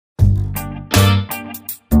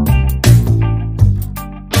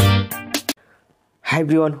Hi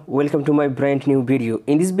everyone, welcome to my brand new video.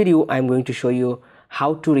 In this video I'm going to show you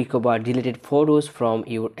how to recover deleted photos from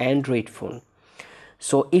your Android phone.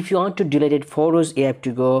 So if you want to delete photos, you have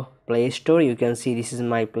to go Play Store. You can see this is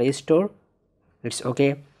my Play Store. It's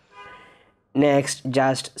okay. Next,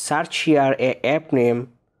 just search here a app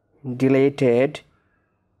name deleted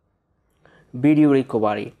video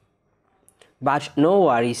recovery. But no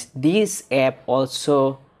worries, this app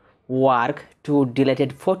also work to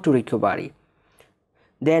deleted photo recovery.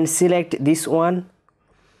 Then select this one,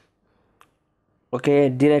 okay,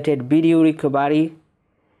 deleted video recovery.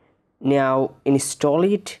 Now install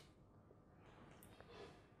it.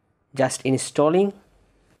 Just installing.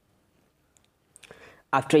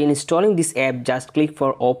 After installing this app, just click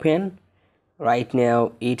for open. Right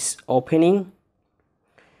now it's opening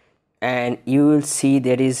and you will see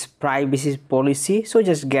there is privacy policy, so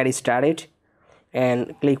just get started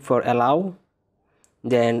and click for allow,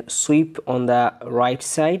 then swipe on the right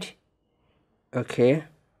side, okay,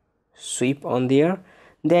 swipe on there,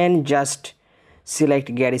 then just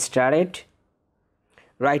select get started.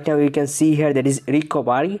 Right now you can see here that is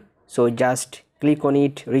recovery, so just click on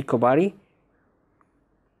it, recovery.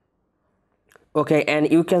 Okay,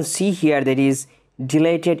 and you can see here that is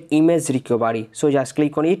deleted image recovery, so just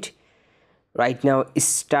click on it. Right now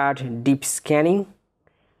start deep scanning.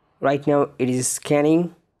 Right now it is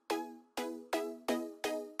scanning.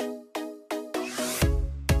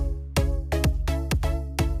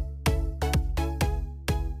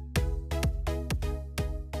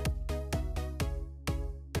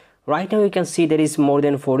 Right now you can see there is more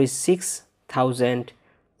than 46,000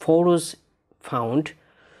 photos found.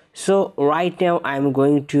 So right now I am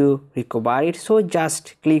going to recover it, so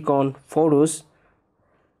just click on photos.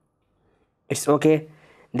 It's okay.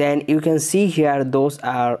 Then you can see here those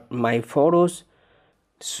are my photos.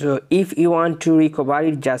 So if you want to recover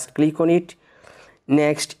it, just click on it.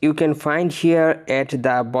 Next you can find here at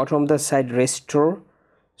the bottom of the side restore,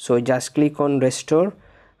 so just click on restore.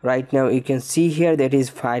 Right now you can see here that is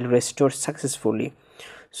file restored successfully.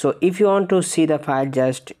 So if you want to see the file,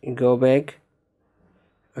 just go back,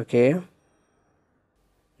 okay,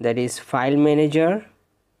 that is file manager.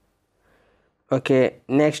 Okay,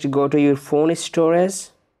 next go to your phone storage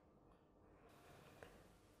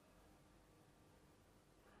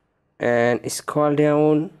and scroll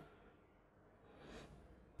down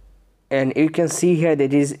and you can see here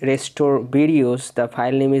that is restore videos. The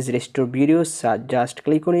file name is restore videos, so just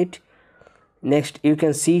click on it. Next you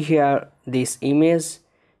can see here this image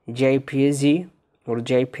JPG or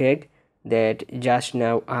JPEG that just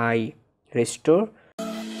now I restore.